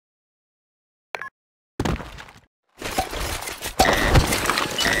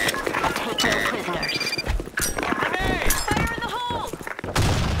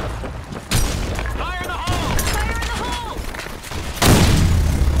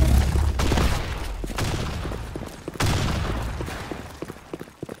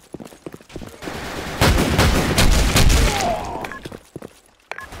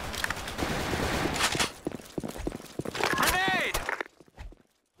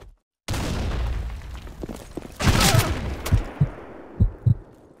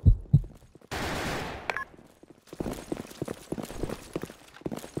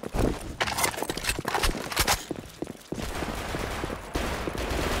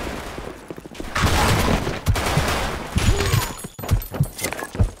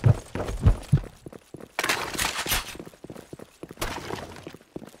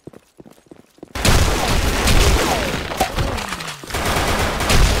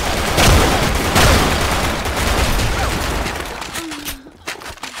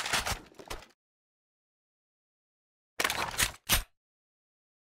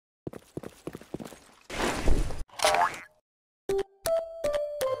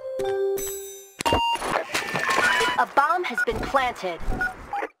A bomb has been planted.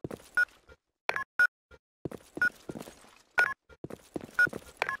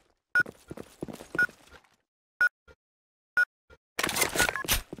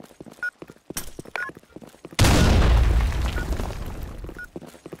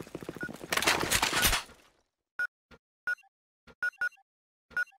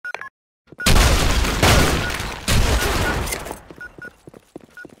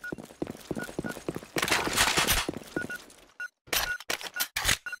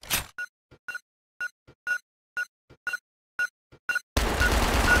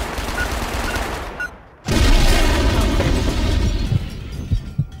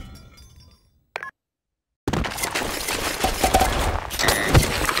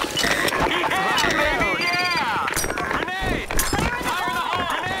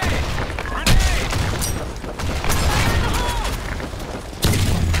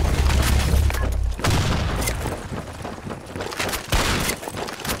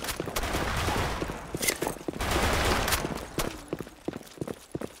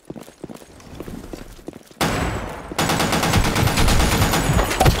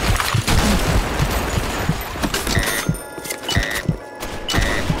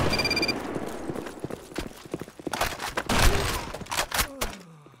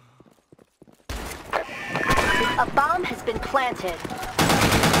 A bomb has been planted.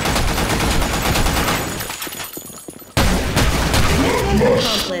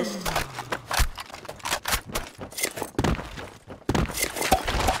 Accomplished.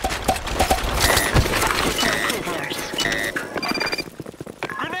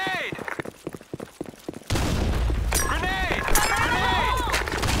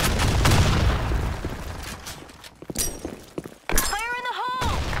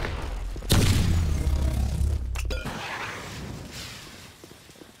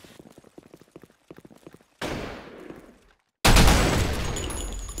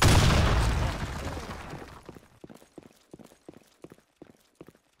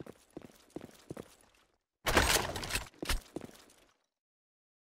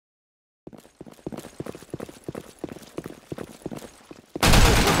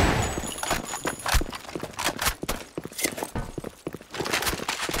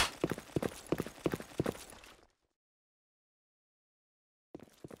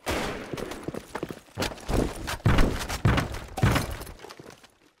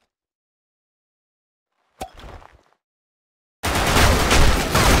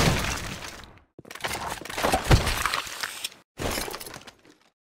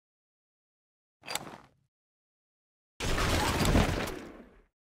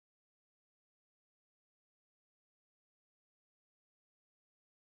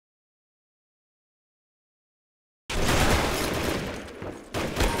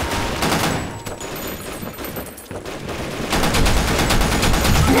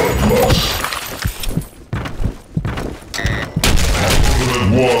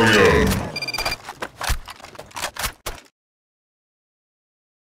 YyNn.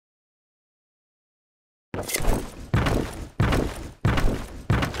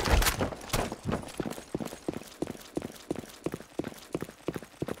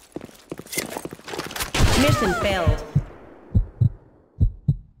 Mission failed.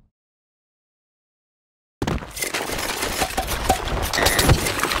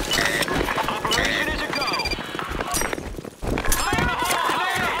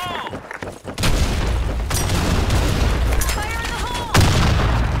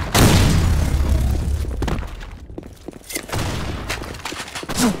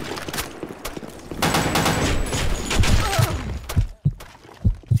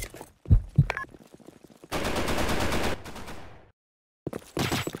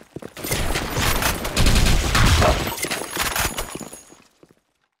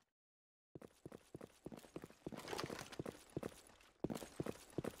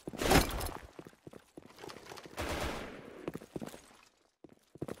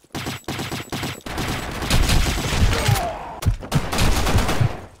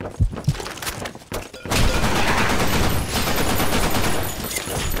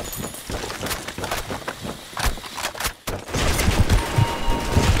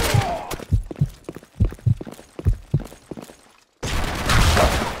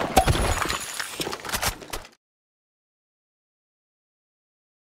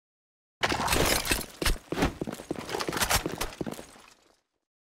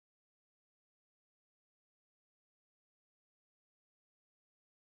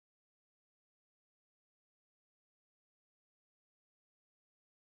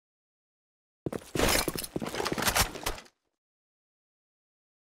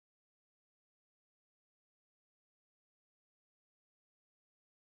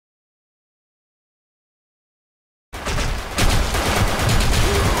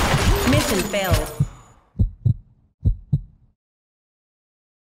 failed.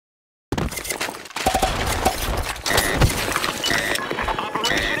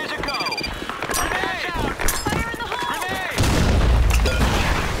 Operation is a go. Grenade! Fire in the hole! Grenade!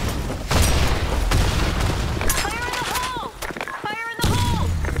 Fire in the hole! Fire in the hole!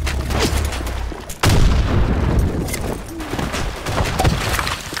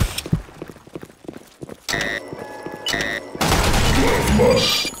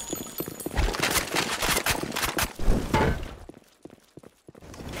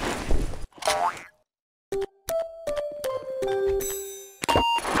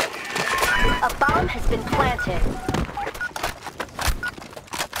 A bomb has been planted.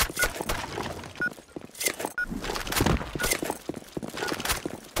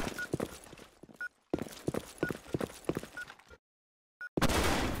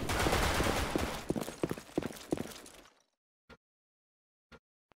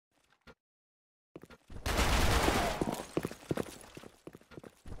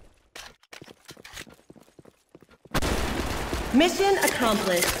 Mission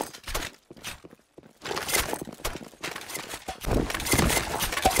accomplished.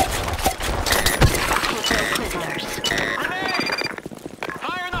 Prisoners. Grenade!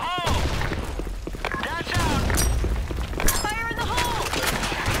 Fire in the hole! Dash out! Fire in the hole!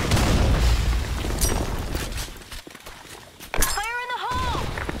 Fire in the hole!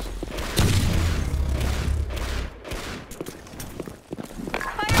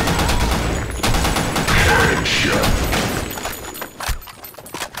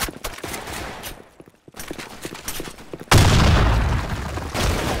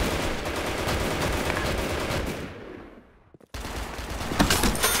 Fire in the hole!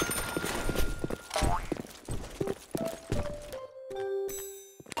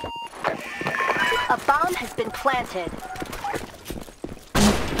 A bomb has been planted.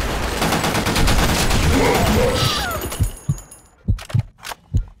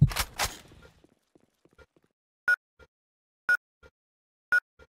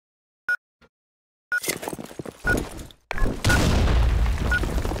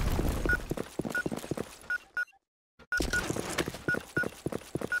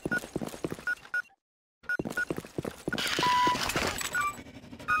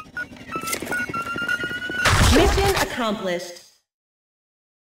 Mission accomplished.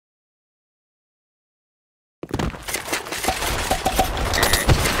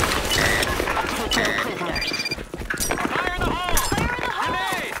 Take no prisoners. Fire in the hole! Fire in the hole!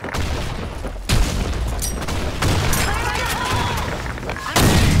 Grenade! Fire in the hole!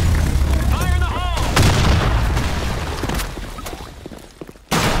 Grenade! Fire in the hole!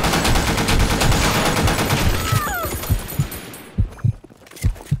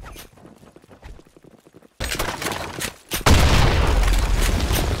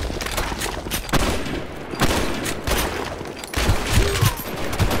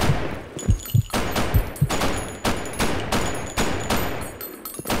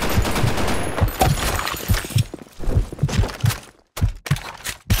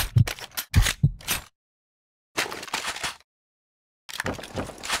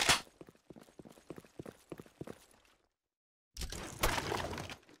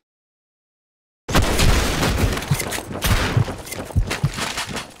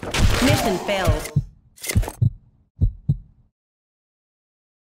 Mission failed.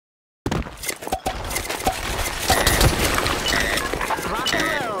 Rock and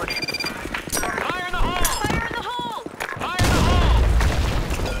load. Fire in the hole! Fire in the hole! Fire in the hole!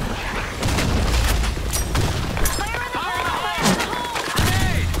 Fire in the hole! Fire in the hole!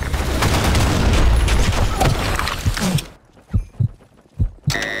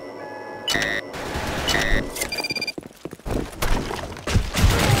 Grenade!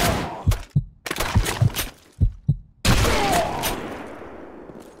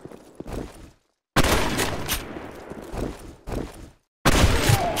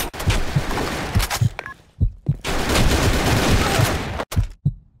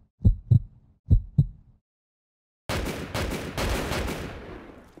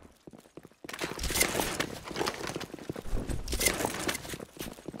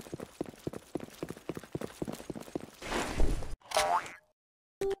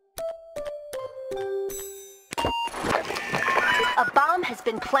 A bomb has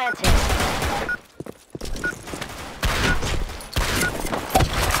been planted.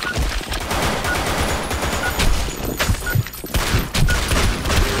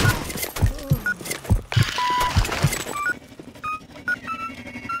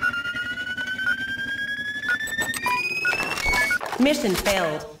 Mission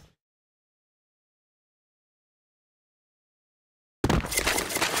failed.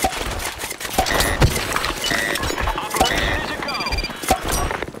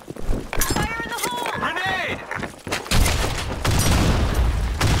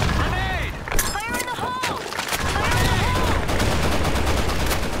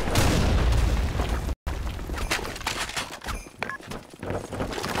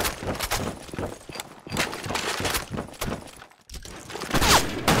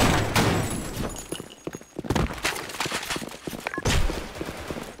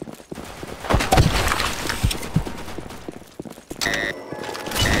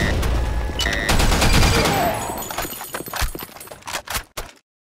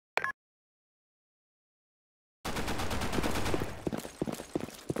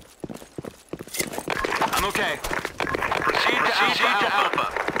 Okay. Proceed to Alpha.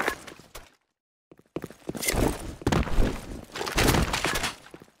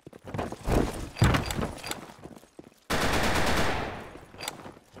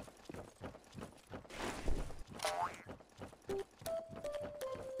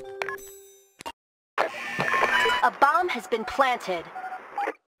 A bomb has been planted.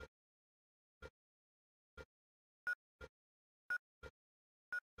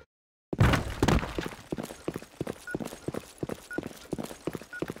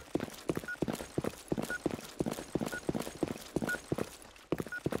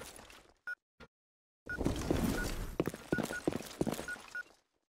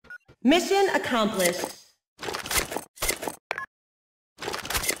 Mission accomplished.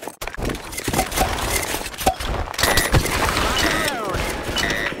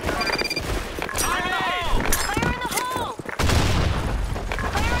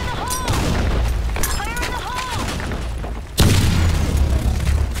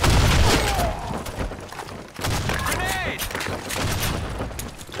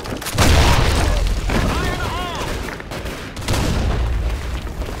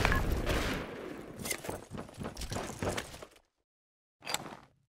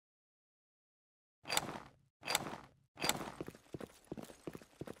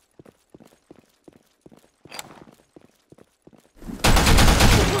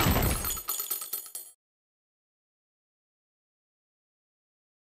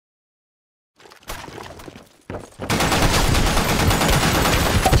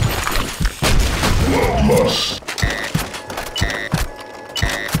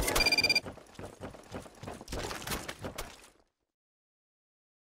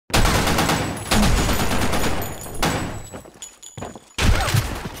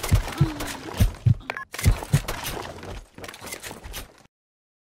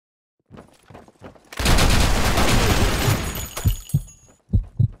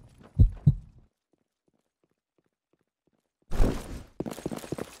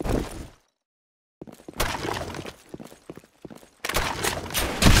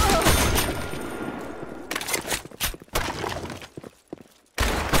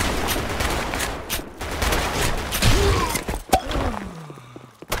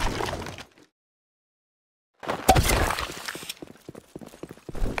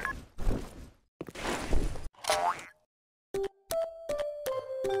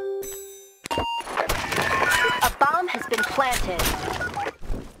 A bomb has been planted.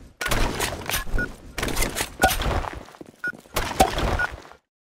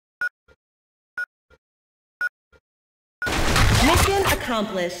 Mission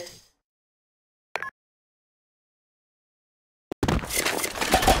accomplished.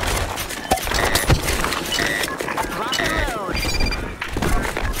 Rock and load.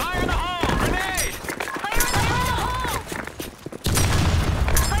 Fire in the hole! Grenade! Fire in the hole!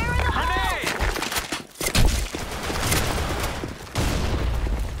 Fire in the hole! Grenade!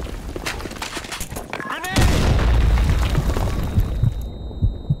 Grenade!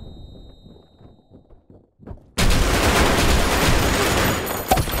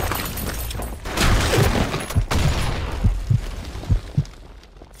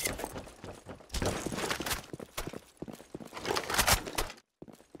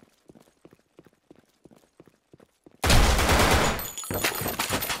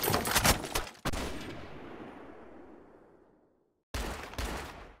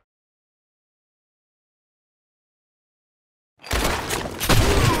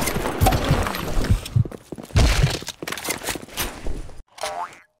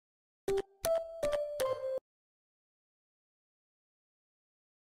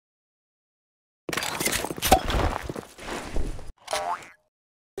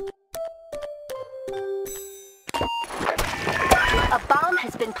 A bomb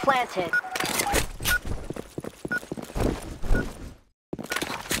has been planted.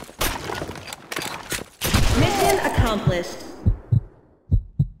 Mission accomplished.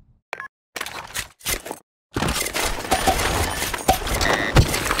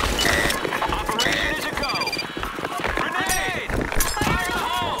 Operation is a go! Grenade! Fire in the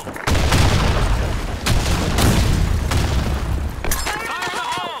hole! Fire in the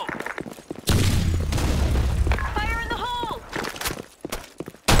hole! Fire in the hole!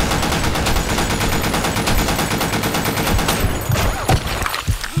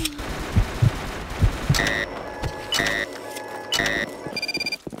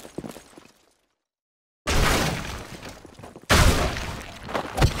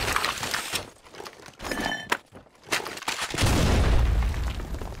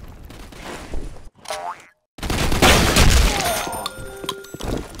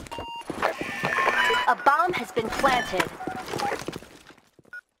 planted.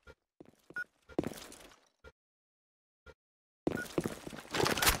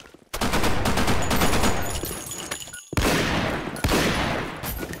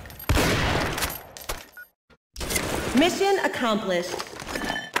 Mission accomplished.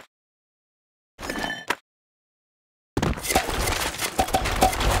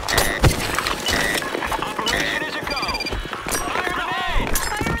 Operation is a go. Fire in the hole!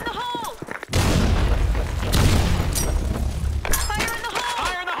 Fire in the hole! Fire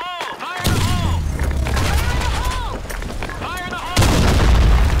in the hole! Fire in the hole! Fire in the hole! Fire in the hole! Fire in the hole!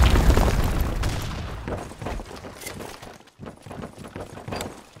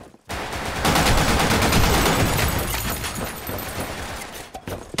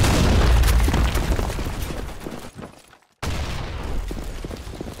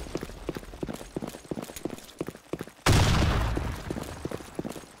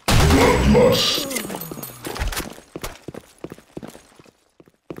 Bloodlust.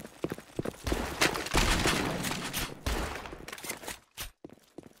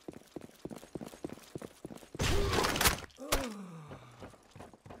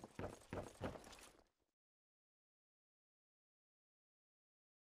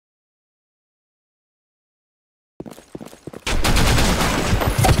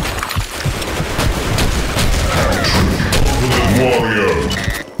 Warrior.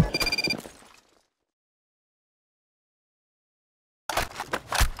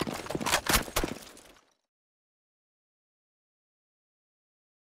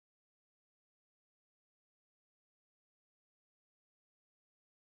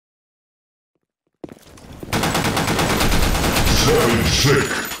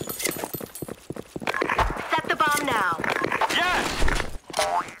 Sick. Set the bomb now. Yes!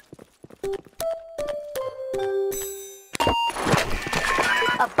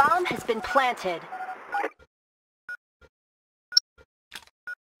 A bomb has been planted.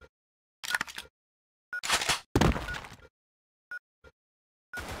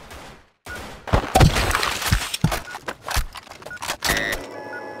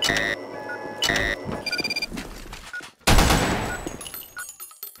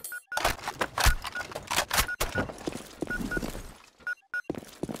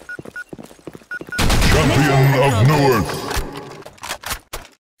 Champion of Newark.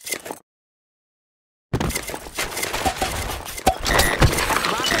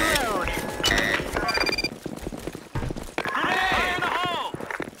 Lock and load. Fire in the hole!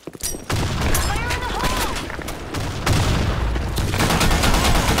 Fire in the hole!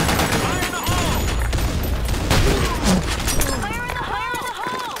 Fire in the hole! Fire in the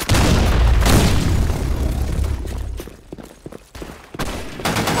hole!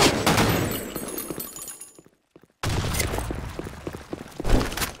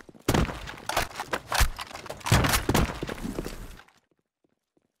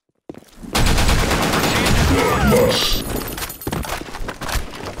 Bloodlust.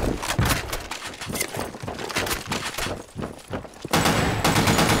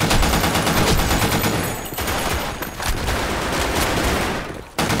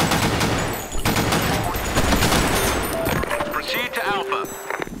 Proceed to Alpha.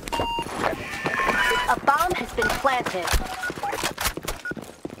 A bomb has been planted.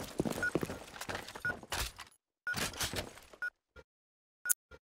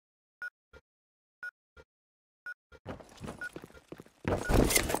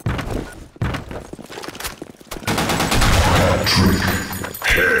 Trick.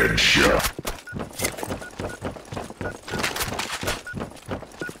 Headshot.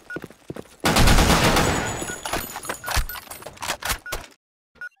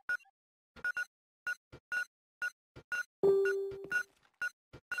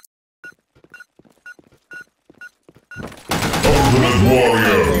 Ultimate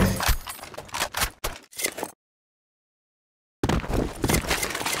Warrior.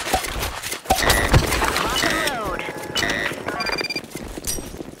 Lock and load.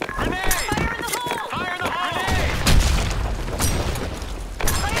 Grenade! Fire in the hole! Fire in the hole!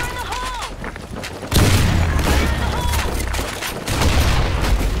 Fire in the hole!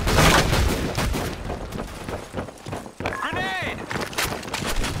 Grenade!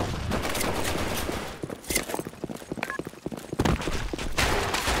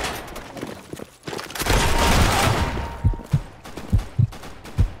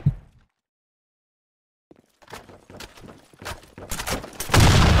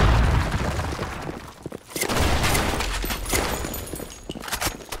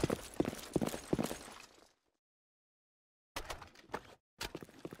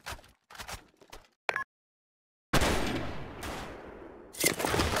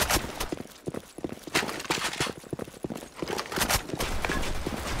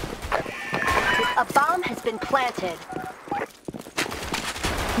 A bomb has been planted.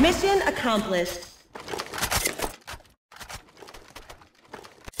 Mission accomplished.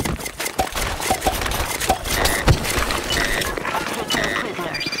 Take no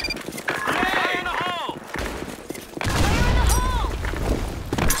prisoners. Fire in the hole!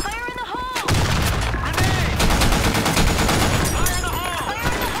 Fire in the hole! Grenade! Fire in the hole!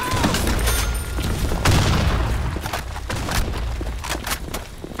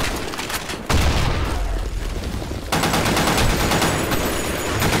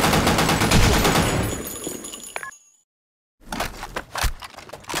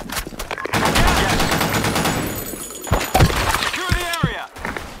 Secure the area!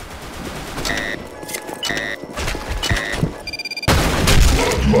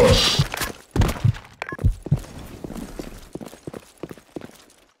 Bloodlust.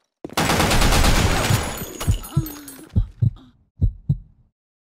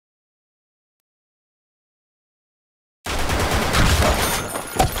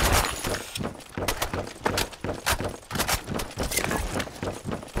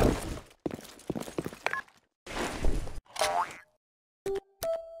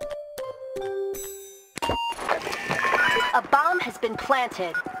 A bomb has been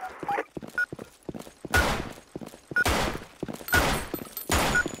planted.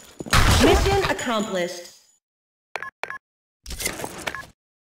 Mission accomplished.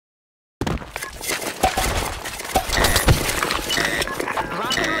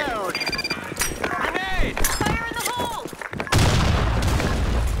 Rock and load. Grenade! Fire in the hole!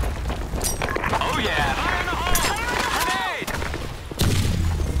 Oh yeah! Fire in the hole! Grenade!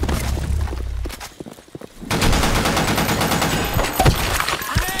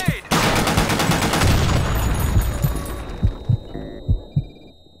 Grenade!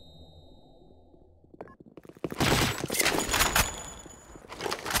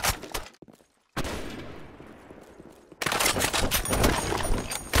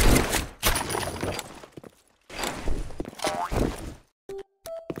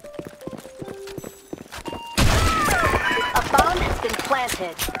 A bomb has been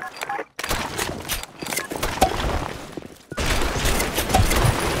planted.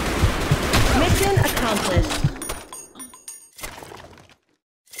 Mission accomplished.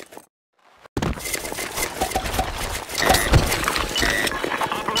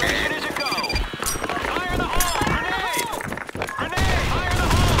 Operation is a go! Fire in the hole! Grenade! Grenade! Fire in the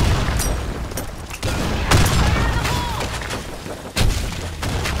hole!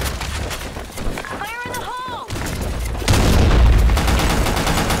 Fire in the hole!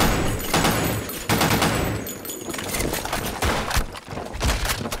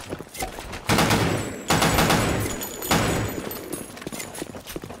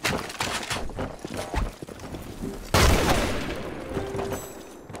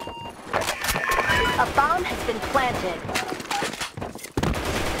 A bomb has been planted.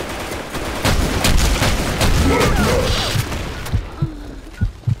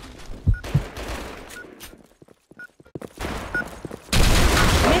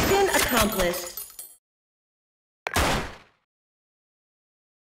 Mission accomplished.